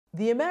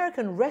The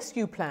American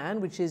Rescue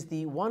Plan, which is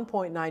the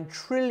 $1.9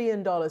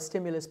 trillion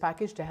stimulus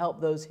package to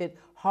help those hit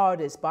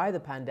hardest by the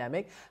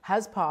pandemic,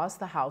 has passed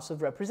the House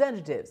of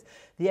Representatives.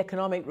 The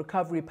economic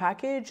recovery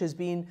package has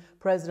been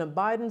President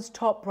Biden's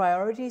top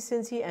priority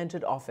since he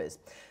entered office.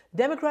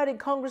 Democratic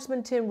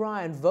Congressman Tim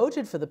Ryan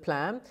voted for the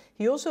plan.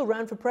 He also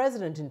ran for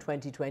president in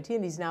 2020,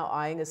 and he's now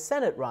eyeing a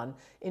Senate run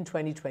in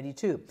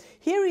 2022.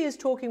 Here he is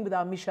talking with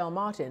our Michel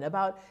Martin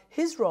about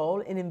his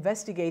role in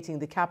investigating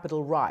the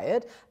Capitol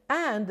riot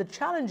and the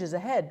challenges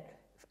ahead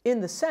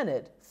in the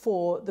Senate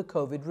for the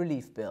COVID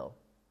relief bill.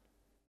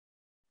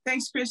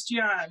 Thanks,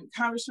 Christiane.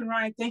 Congressman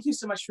Ryan, thank you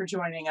so much for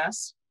joining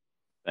us.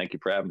 Thank you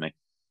for having me.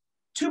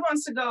 2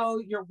 months ago,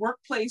 your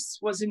workplace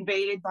was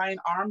invaded by an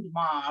armed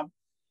mob.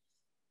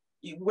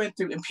 You went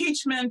through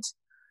impeachment,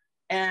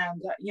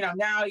 and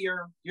now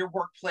your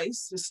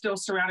workplace is still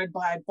surrounded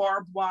by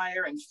barbed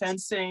wire and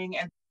fencing.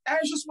 And I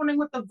was just wondering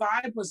what the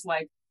vibe was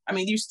like. I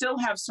mean, you still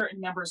have certain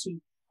members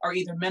who are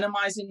either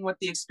minimizing what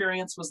the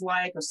experience was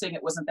like, or saying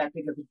it wasn't that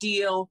big of a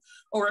deal,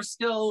 or are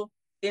still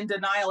in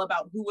denial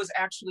about who was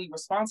actually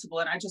responsible.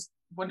 And I just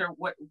wonder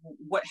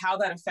how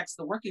that affects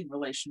the working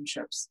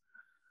relationships.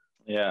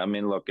 Yeah, I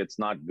mean, look, it's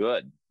not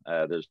good.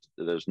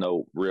 There's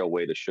no real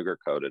way to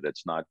sugarcoat it.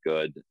 It's not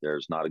good.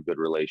 There's not a good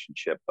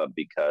relationship, but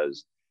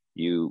because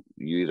you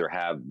either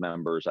have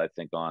members, I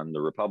think, on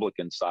the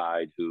Republican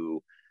side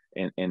who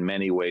in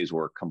many ways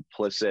were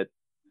complicit,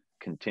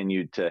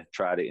 continued to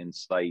try to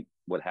incite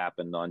what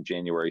happened on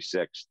January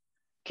 6th,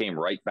 came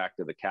right back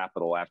to the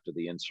Capitol after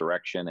the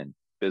insurrection and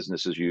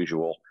business as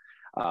usual.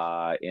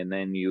 And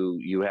then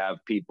you have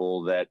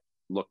people that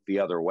look the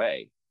other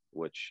way,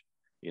 which,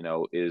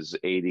 is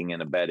aiding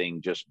and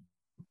abetting just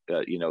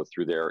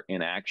through their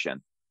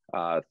inaction,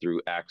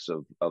 through acts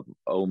of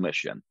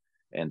omission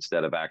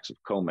instead of acts of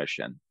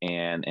commission.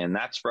 And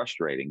that's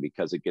frustrating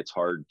because it gets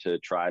hard to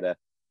try to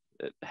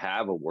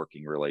have a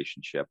working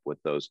relationship with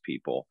those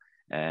people.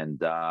 And,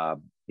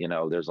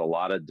 there's a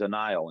lot of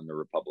denial in the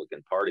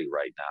Republican Party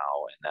right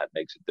now, and that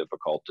makes it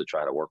difficult to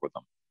try to work with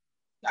them.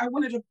 I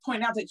wanted to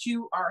point out that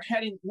you are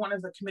heading one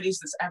of the committees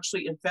that's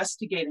actually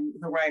investigating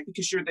the riot,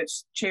 because you're the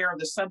chair of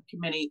the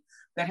subcommittee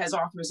that has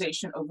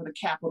authorization over the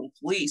Capitol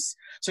Police.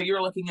 So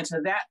you're looking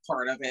into that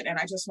part of it. And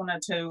I just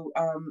wanted to,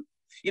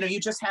 you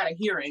just had a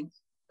hearing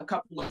a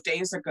couple of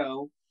days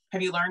ago.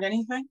 Have you learned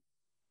anything?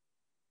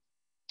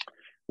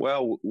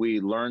 Well,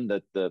 we learned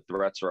that the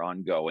threats are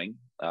ongoing,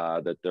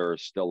 that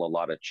there's still a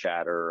lot of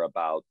chatter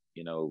about,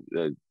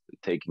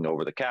 taking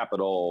over the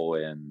Capitol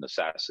and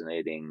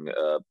assassinating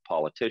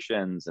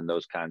politicians and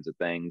those kinds of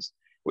things,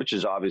 which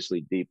is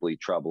obviously deeply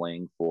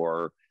troubling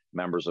for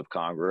members of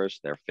Congress,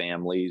 their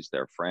families,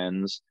 their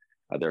friends,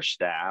 their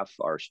staff,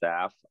 our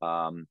staff.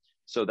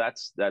 So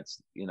that's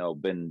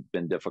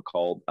been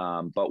difficult.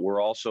 But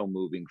we're also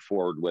moving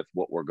forward with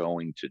what we're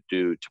going to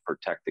do to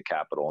protect the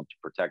Capitol and to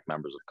protect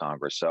members of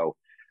Congress. So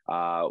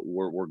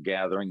we're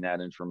gathering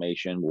that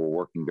information. We're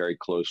working very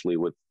closely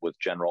with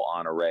General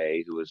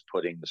Honore, who is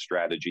putting the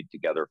strategy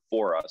together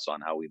for us on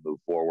how we move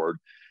forward.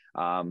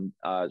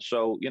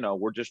 So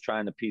we're just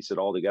trying to piece it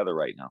all together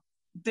right now.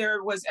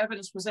 There was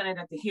evidence presented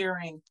at the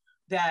hearing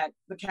that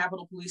the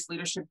Capitol Police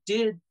leadership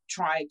did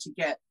try to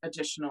get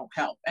additional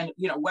help, and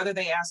whether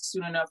they asked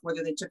soon enough,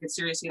 whether they took it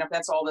seriously enough,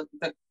 that's all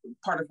the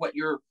part of what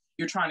you're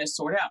trying to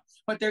sort out.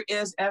 But there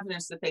is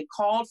evidence that they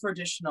called for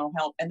additional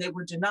help and they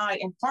were denied,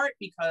 in part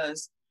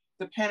because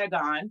the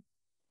Pentagon,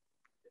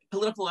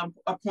 political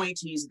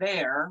appointees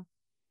there,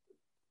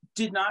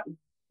 did not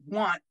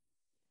want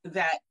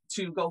that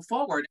to go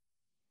forward.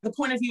 The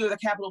point of view of the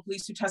Capitol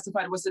Police who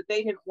testified was that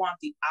they didn't want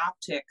the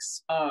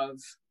optics of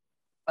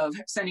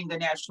sending the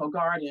National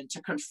Guard in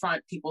to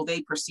confront people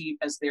they perceive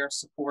as their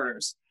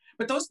supporters.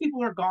 But those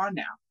people are gone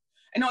now.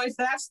 And if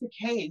that's the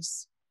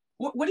case,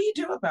 what do you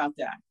do about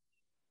that?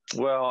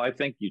 Well, I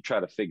think you try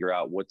to figure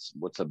out what's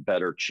a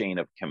better chain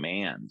of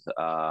command.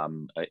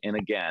 And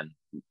again,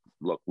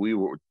 look, we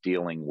were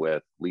dealing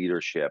with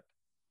leadership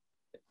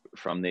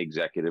from the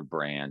executive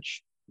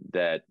branch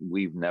that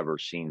we've never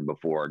seen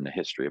before in the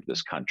history of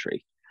this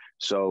country.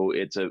 So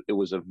it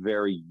was a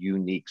very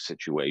unique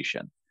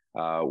situation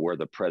where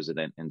the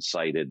president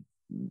incited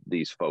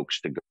these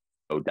folks to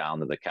go down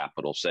to the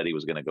Capitol, said he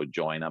was going to go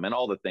join them, and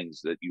all the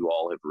things that you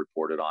all have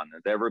reported on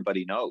that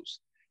everybody knows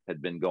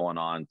had been going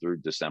on through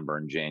December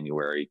and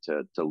January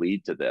to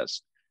lead to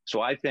this.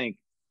 So I think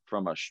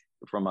from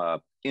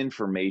a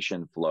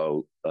information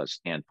flow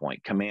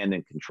standpoint, command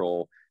and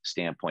control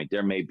standpoint,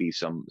 there may be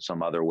some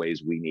other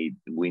ways we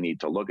need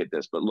to look at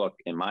this. But look,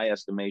 in my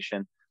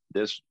estimation,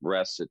 this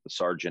rests at the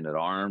sergeant at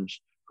arms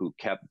who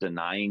kept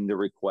denying the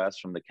request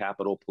from the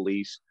Capitol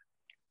Police.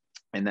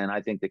 And then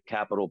I think the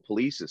Capitol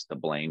Police is to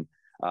blame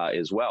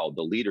as well,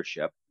 the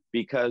leadership,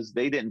 because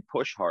they didn't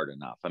push hard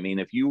enough. I mean,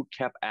 if you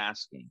kept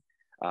asking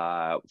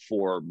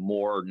for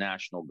more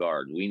National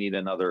Guard, we need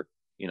another,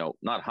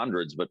 not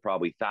hundreds, but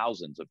probably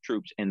thousands of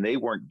troops, and they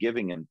weren't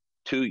giving them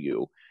to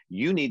you,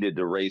 you needed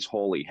to raise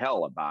holy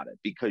hell about it,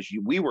 because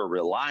we were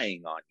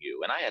relying on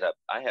you. And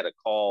I had a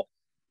call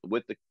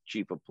with the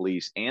chief of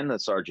police and the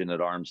sergeant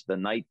at arms the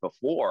night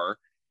before,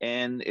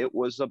 and it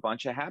was a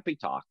bunch of happy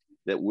talk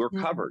that we're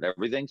covered.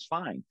 Everything's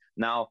fine.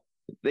 Now,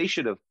 they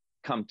should have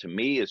come to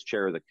me as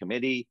chair of the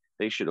committee.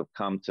 They should have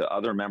come to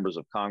other members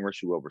of Congress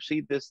who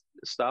oversee this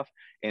stuff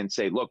and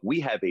say, look, we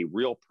have a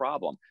real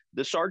problem.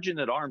 The sergeant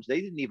at arms,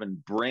 they didn't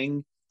even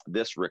bring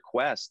this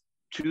request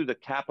to the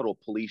Capitol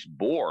Police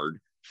Board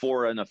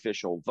for an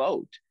official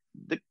vote.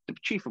 The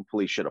chief of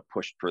police should have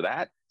pushed for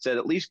that, said,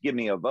 at least give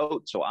me a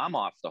vote so I'm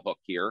off the hook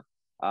here,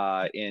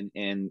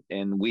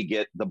 and we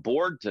get the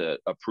board to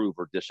approve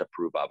or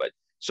disapprove of it.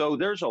 So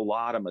there's a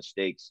lot of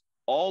mistakes,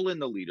 all in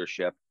the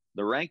leadership.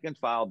 The rank and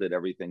file did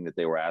everything that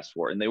they were asked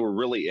for, and they were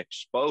really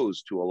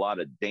exposed to a lot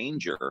of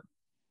danger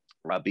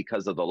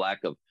because of the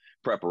lack of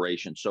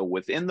preparation. So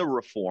within the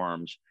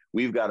reforms,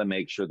 we've got to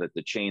make sure that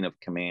the chain of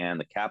command,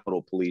 the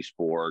Capitol Police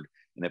Board,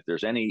 and if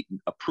there's any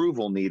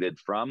approval needed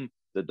from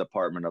the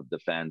Department of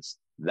Defense,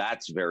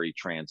 that's very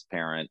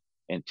transparent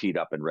and teed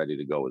up and ready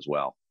to go as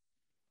well.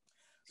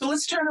 So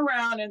let's turn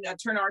around and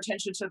turn our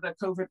attention to the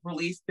COVID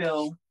relief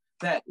bill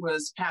that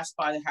was passed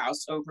by the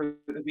House over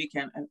the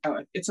weekend.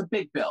 It's a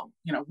big bill,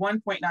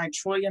 $1.9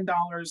 trillion,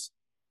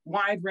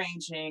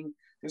 wide-ranging.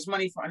 There's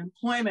money for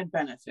unemployment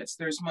benefits.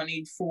 There's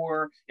money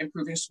for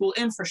improving school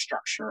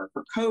infrastructure,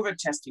 for COVID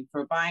testing,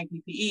 for buying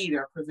PPE. There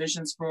are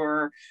provisions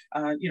for,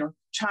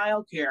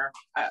 childcare.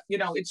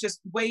 It's just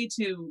way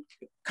too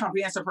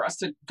comprehensive for us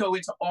to go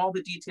into all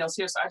the details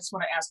here. So I just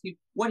want to ask you,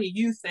 what do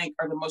you think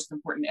are the most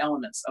important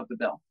elements of the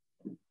bill?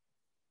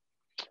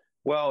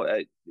 Well,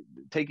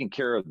 taking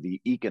care of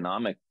the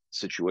economic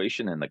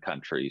situation in the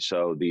country.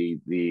 So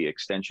the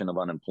extension of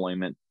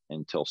unemployment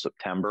until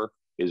September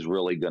is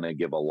really going to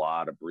give a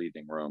lot of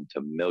breathing room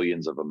to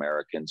millions of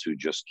Americans who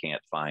just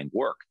can't find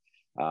work.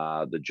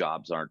 The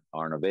jobs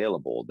aren't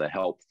available. The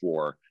help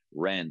for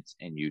rent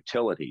and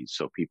utilities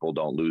so people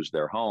don't lose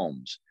their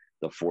homes.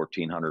 The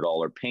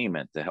 $1,400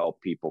 payment to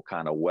help people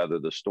kind of weather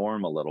the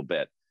storm a little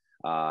bit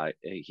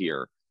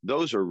here.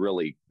 Those are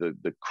really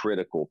the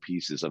critical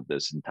pieces of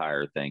this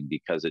entire thing,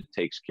 because it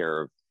takes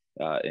care of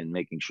in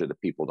making sure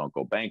that people don't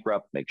go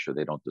bankrupt, make sure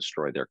they don't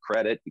destroy their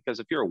credit. Because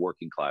if you're a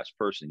working class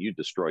person, you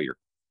destroy your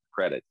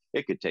credit,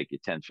 it could take you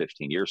 10,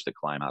 15 years to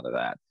climb out of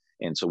that.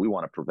 And so we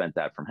want to prevent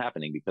that from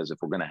happening, because if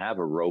we're going to have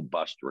a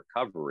robust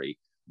recovery,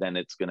 then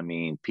it's going to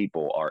mean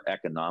people are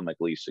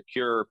economically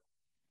secure.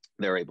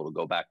 They're able to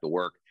go back to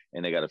work,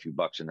 and they got a few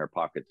bucks in their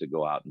pocket to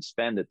go out and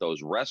spend at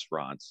those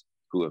restaurants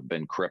who have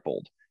been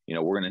crippled.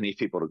 We're going to need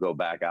people to go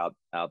back out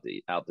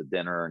to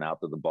dinner and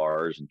out to the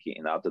bars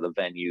and out to the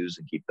venues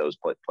and keep those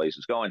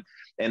places going.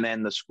 And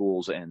then the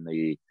schools and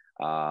the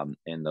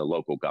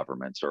local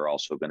governments are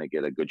also going to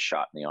get a good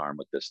shot in the arm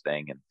with this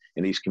thing.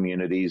 And these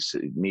communities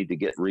need to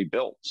get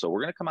rebuilt. So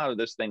we're going to come out of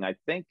this thing, I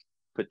think,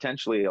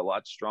 potentially a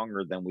lot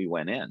stronger than we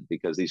went in,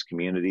 because these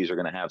communities are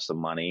going to have some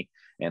money,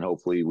 and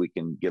hopefully we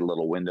can get a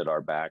little wind at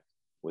our back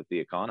with the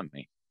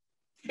economy.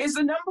 Is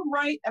the number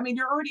right? I mean,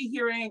 you're already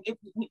hearing,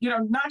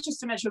 not just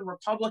to mention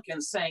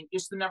Republicans saying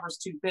just the number's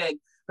too big,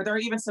 but there are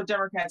even some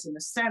Democrats in the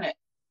Senate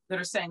that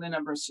are saying the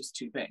number is just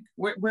too big.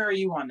 Where are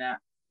you on that?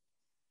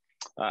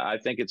 I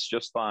think it's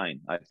just fine.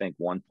 I think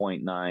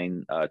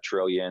 1.9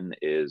 trillion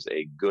is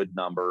a good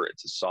number.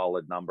 It's a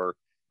solid number.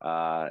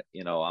 I'm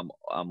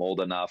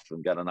old enough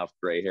and got enough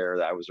gray hair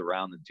that I was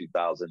around in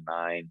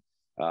 2009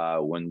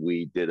 when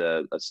we did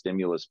a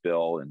stimulus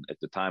bill, and at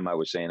the time I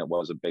was saying it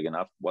wasn't big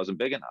enough.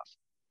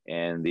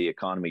 And the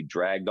economy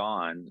dragged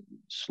on,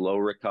 slow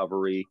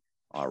recovery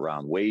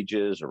around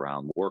wages,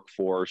 around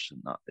workforce,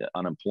 and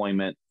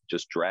unemployment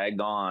just dragged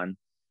on.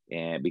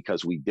 And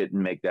because we didn't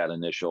make that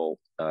initial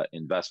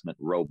investment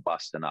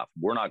robust enough,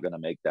 we're not going to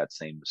make that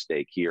same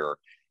mistake here.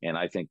 And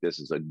I think this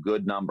is a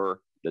good number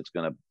that's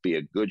going to be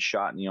a good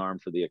shot in the arm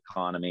for the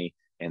economy,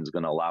 and is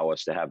going to allow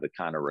us to have the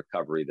kind of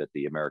recovery that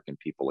the American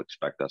people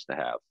expect us to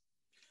have.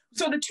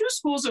 So the two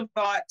schools of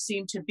thought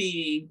seem to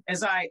be,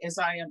 as I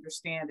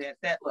understand it,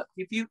 that look,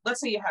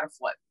 let's say you had a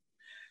flood,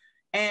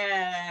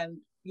 and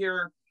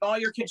all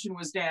your kitchen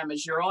was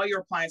damaged, all your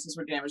appliances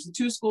were damaged. The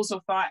two schools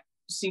of thought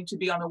seem to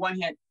be, on the one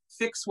hand,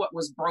 fix what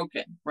was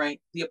broken,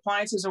 right? The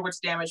appliances are what's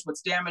damaged.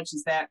 What's damaged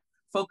is that.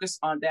 Focus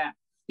on that.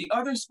 The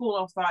other school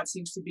of thought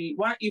seems to be,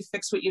 why don't you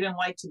fix what you didn't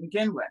like to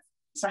begin with?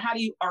 So how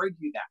do you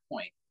argue that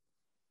point?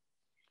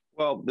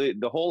 Well,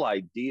 the whole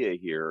idea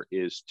here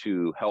is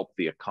to help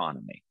the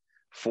economy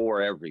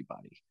for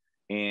everybody.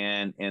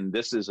 And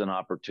this is an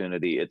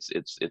opportunity.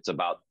 It's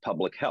about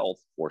public health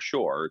for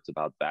sure. It's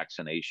about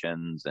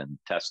vaccinations and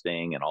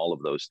testing and all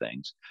of those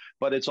things.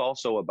 But it's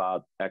also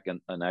about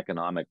an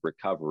economic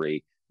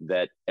recovery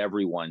that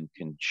everyone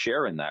can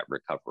share in that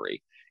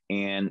recovery.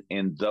 And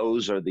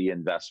those are the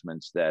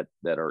investments that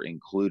are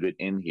included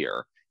in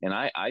here. And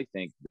I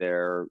think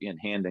they're in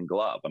hand in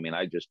glove. I mean,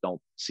 I just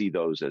don't see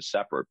those as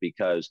separate,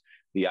 because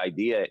the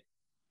idea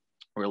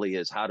really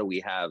is, how do we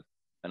have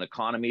an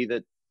economy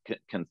that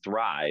can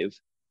thrive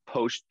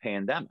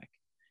post-pandemic,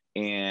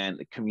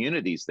 and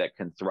communities that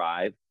can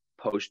thrive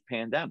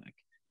post-pandemic?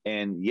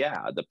 And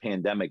yeah, the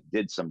pandemic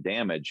did some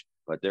damage,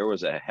 but there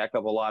was a heck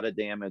of a lot of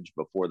damage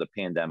before the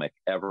pandemic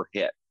ever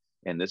hit.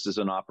 And this is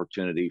an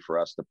opportunity for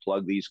us to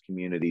plug these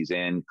communities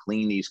in,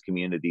 clean these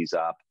communities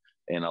up,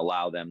 and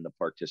allow them to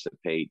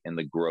participate in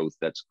the growth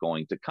that's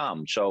going to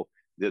come. So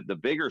the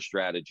bigger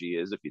strategy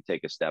is, if you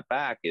take a step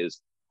back,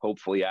 is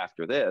hopefully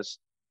after this,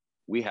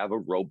 we have a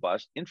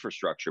robust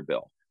infrastructure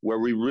bill where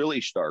we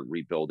really start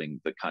rebuilding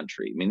the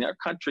country. I mean, our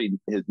country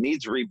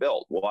needs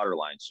rebuilt: water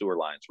lines, sewer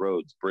lines,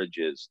 roads,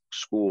 bridges,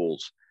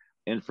 schools,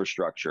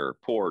 infrastructure,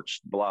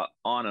 ports, blah,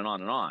 on and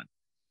on and on.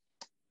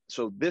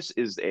 So this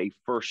is a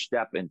first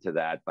step into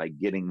that by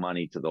getting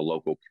money to the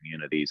local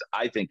communities.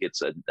 I think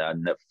it's a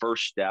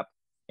first step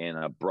in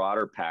a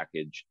broader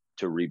package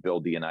to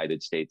rebuild the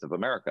United States of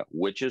America,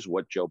 which is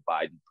what Joe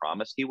Biden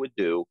promised he would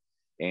do.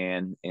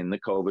 And in the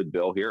COVID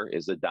bill here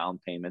is a down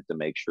payment to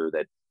make sure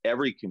that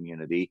every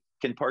community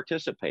can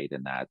participate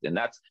in that. And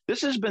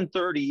this has been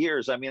 30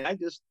 years. I mean, I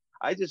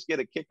just get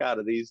a kick out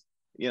of these,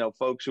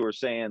 folks who are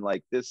saying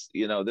like this,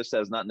 this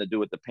has nothing to do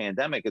with the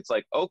pandemic. It's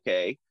like,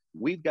 okay,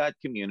 we've got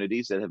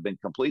communities that have been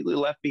completely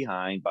left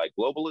behind by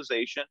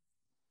globalization,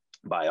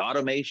 by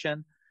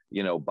automation,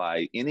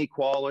 by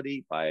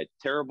inequality, by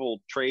terrible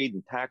trade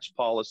and tax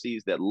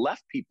policies that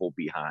left people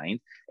behind,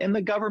 and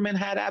the government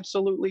had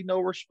absolutely no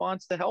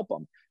response to help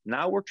them.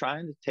 Now we're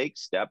trying to take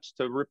steps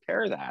to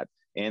repair that.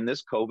 And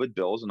this COVID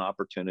bill is an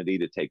opportunity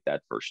to take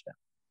that first step.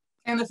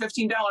 And the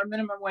 $15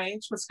 minimum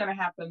wage, what's going to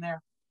happen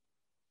there?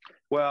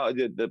 Well,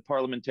 the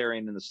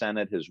parliamentarian in the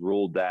Senate has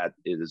ruled that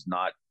it is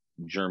not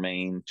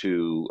germane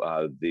to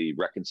the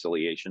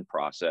reconciliation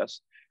process.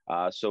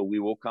 So we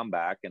will come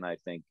back and I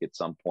think at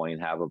some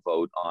point have a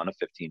vote on a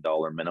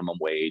 $15 minimum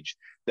wage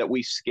that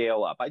we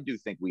scale up. I do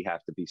think we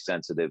have to be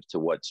sensitive to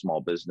what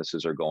small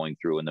businesses are going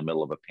through in the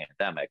middle of a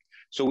pandemic.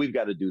 So we've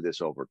got to do this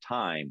over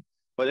time.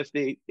 But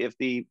if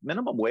the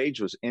minimum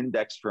wage was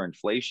indexed for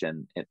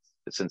inflation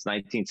since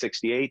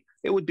 1968,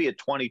 it would be at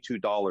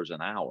 $22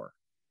 an hour.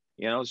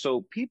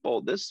 So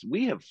people,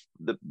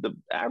 the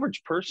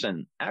average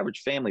person,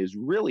 average family has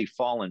really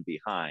fallen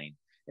behind.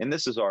 And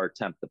this is our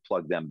attempt to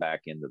plug them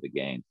back into the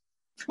game.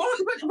 Well,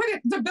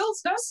 but the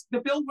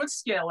bill would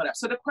scale it up.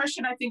 So the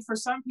question I think for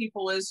some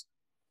people is,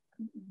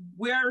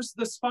 where's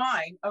the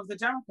spine of the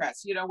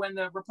Democrats? When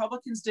the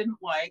Republicans didn't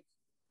like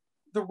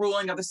the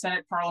ruling of the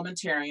Senate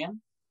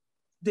parliamentarian,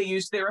 they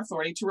used their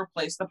authority to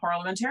replace the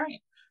parliamentarian.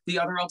 The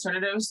other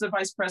alternative is the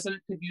vice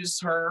president could use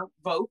her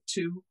vote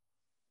to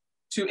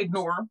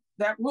ignore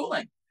that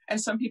ruling.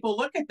 And some people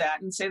look at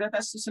that and say that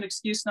that's just an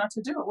excuse not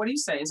to do it. What do you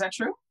say? Is that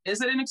true?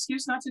 Is it an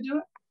excuse not to do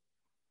it?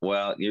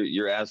 Well,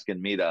 you're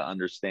asking me to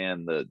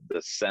understand the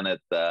Senate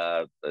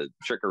the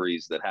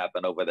trickeries that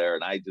happen over there,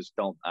 and I just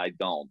don't. I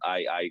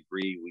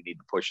agree. We need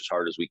to push as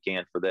hard as we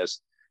can for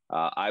this.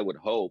 I would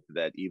hope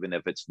that even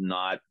if it's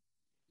not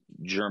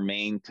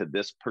germane to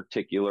this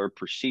particular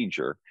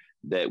procedure,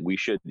 that we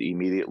should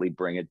immediately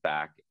bring it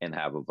back and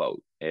have a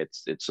vote.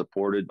 It's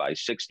supported by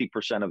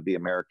 60% of the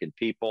American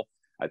people.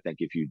 I think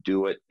if you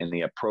do it in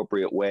the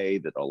appropriate way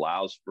that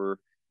allows for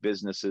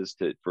businesses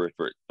to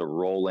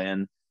roll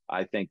in,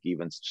 I think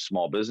even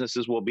small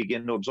businesses will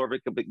begin to absorb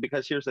it.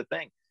 Because here's the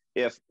thing: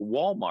 if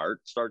Walmart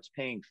starts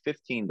paying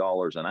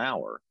 $15 an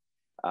hour,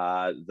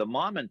 the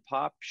mom and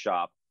pop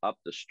shop up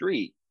the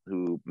street,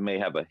 who may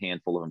have a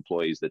handful of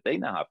employees that they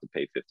now have to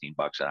pay $15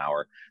 an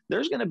hour,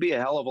 there's going to be a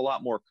hell of a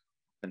lot more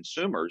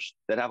consumers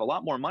that have a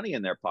lot more money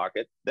in their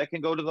pocket that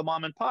can go to the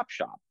mom and pop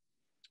shop.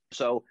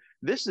 So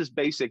this is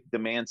basic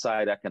demand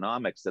side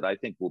economics that I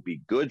think will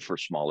be good for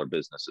smaller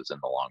businesses in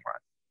the long run.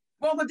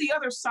 Well, but the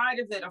other side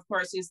of it, of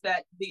course, is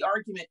that the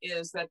argument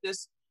is that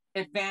this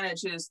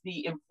advantages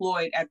the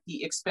employed at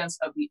the expense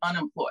of the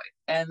unemployed,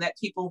 and that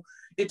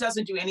it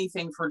doesn't do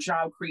anything for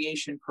job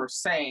creation per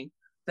se,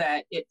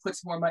 that it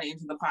puts more money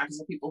into the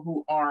pockets of people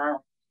who are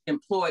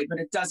employed, but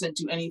it doesn't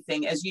do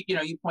anything, as you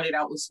pointed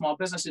out, with small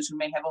businesses who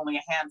may have only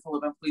a handful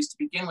of employees to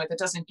begin with. It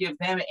doesn't give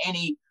them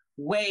any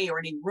way or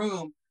any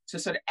room to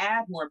sort of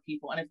add more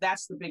people. And if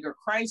that's the bigger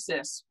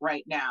crisis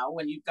right now,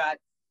 when you've got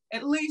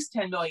at least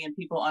 10 million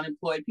people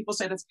unemployed, people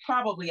say that's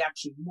probably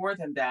actually more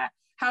than that.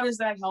 How does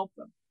that help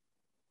them?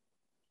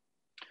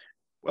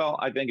 Well,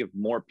 I think if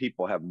more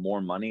people have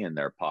more money in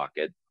their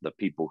pocket, the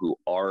people who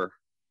are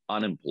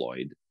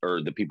unemployed,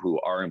 or the people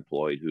who are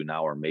employed who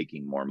now are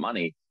making more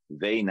money,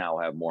 they now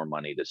have more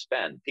money to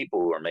spend. People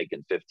who are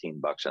making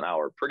 $15 an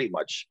hour pretty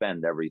much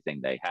spend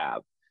everything they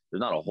have. There's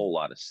not a whole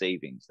lot of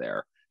savings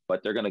there,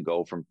 but they're going to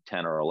go from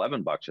 10 or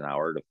 $11 an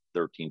hour to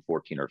 13,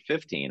 14, or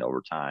 15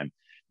 over time.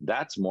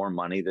 That's more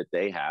money that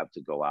they have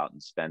to go out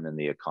and spend in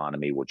the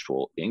economy, which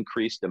will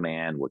increase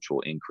demand, which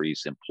will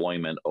increase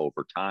employment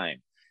over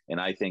time. And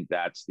I think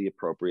that's the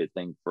appropriate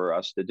thing for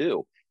us to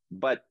do.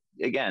 But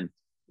again,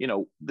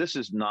 this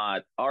is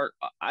not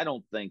I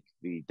don't think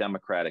the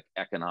Democratic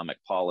economic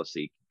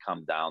policy can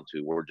come down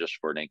to we're just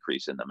for an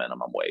increase in the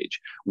minimum wage.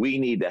 We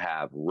need to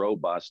have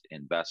robust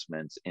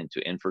investments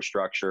into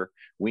infrastructure.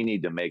 We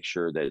need to make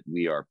sure that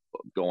we are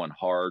going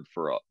hard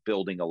for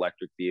building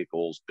electric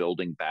vehicles,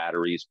 building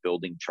batteries,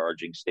 building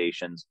charging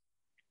stations.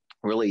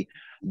 really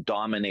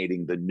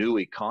dominating the new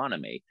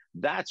economy,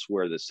 that's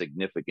where the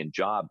significant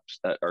jobs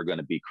are going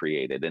to be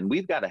created. And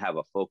we've got to have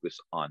a focus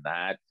on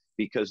that,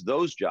 because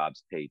those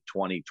jobs pay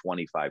 20,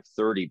 25,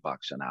 30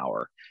 bucks an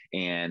hour.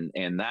 And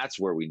that's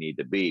where we need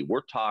to be.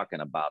 We're talking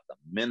about the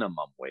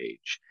minimum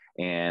wage.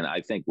 And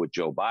I think what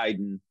Joe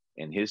Biden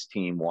and his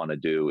team want to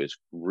do is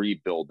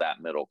rebuild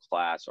that middle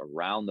class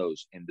around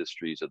those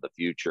industries of the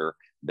future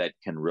that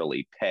can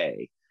really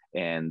pay.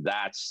 And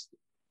that's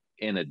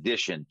in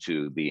addition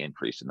to the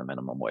increase in the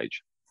minimum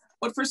wage.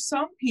 But for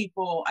some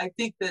people, I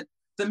think that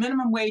the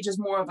minimum wage is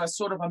more of a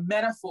sort of a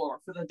metaphor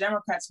for the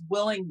Democrats'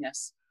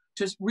 willingness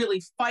to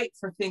really fight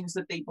for things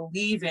that they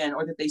believe in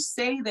or that they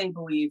say they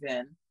believe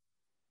in.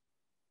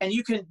 And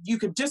you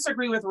can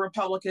disagree with the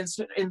Republicans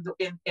in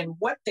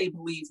what they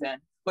believe in,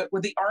 but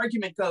where the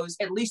argument goes,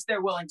 at least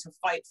they're willing to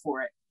fight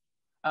for it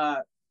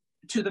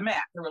to the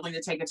mat. They're willing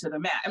to take it to the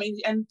mat. I mean,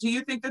 and do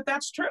you think that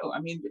that's true? I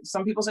mean,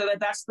 some people say that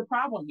that's the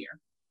problem here.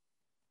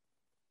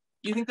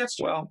 Do you think that's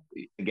true? Well,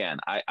 again,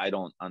 I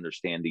don't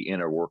understand the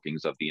inner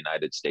workings of the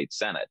United States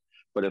Senate,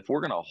 but if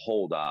we're going to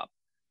hold up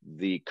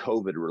the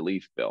COVID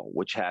relief bill,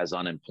 which has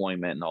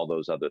unemployment and all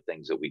those other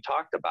things that we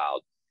talked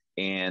about,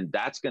 and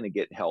that's going to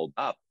get held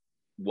up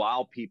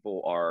while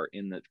people are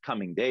in the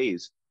coming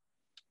days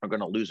are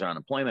going to lose their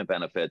unemployment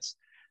benefits,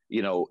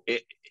 you know,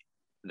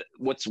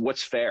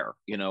 what's fair,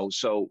 you know?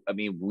 So, I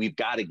mean, we've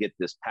got to get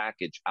this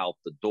package out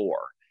the door.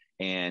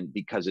 And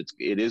because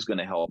it is going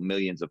to help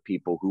millions of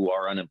people who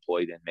are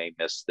unemployed and may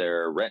miss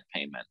their rent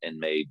payment and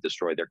may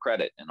destroy their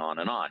credit and on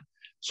and on.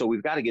 So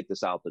we've got to get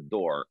this out the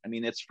door. I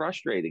mean, it's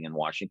frustrating in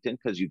Washington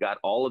because you got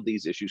all of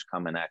these issues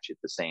coming at you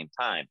at the same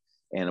time.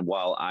 And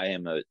while I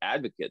am an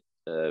advocate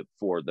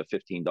for the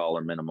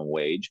 $15 minimum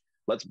wage,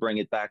 let's bring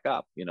it back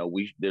up. You know,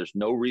 there's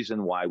no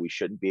reason why we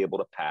shouldn't be able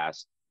to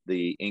pass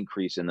the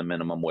increase in the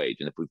minimum wage.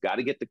 And if we've got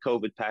to get the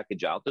COVID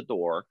package out the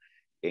door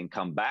and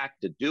come back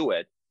to do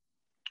it,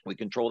 we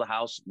control the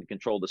House, we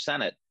control the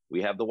Senate,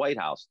 we have the White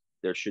House.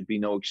 There should be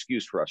no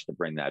excuse for us to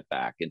bring that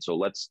back. And so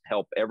let's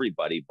help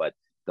everybody. But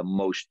the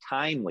most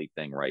timely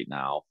thing right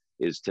now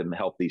is to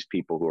help these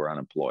people who are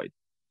unemployed.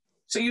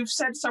 So you've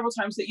said several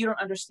times that you don't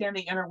understand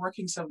the inner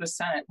workings of the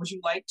Senate. Would you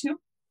like to?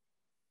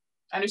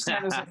 I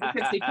understand there's a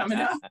vacancy coming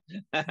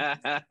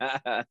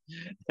up.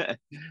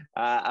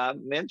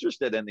 I'm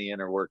interested in the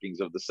inner workings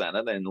of the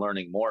Senate and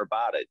learning more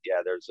about it.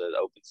 Yeah, there's an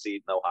open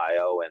seat in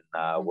Ohio,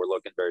 and we're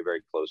looking very,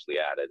 very closely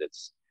at it.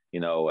 It's, you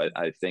know,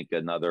 I think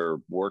another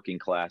working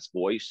class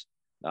voice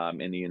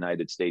in the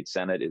United States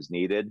Senate is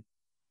needed.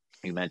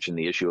 You mentioned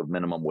the issue of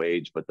minimum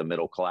wage, but the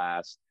middle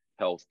class,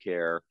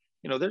 healthcare.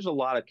 You know, there's a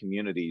lot of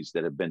communities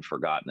that have been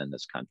forgotten in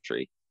this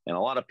country, and a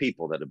lot of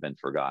people that have been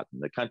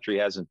forgotten. The country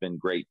hasn't been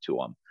great to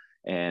them.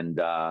 And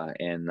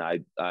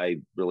I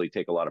really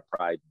take a lot of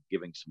pride in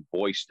giving some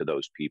voice to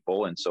those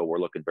people. And so we're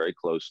looking very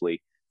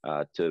closely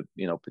to,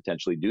 you know,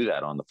 potentially do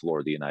that on the floor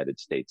of the United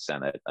States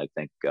Senate. I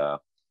think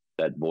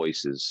that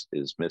voice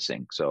is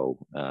missing. So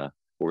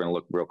we're going to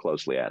look real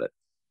closely at it.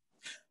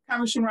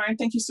 Congressman Ryan,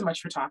 thank you so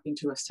much for talking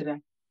to us today.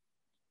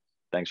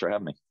 Thanks for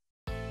having me.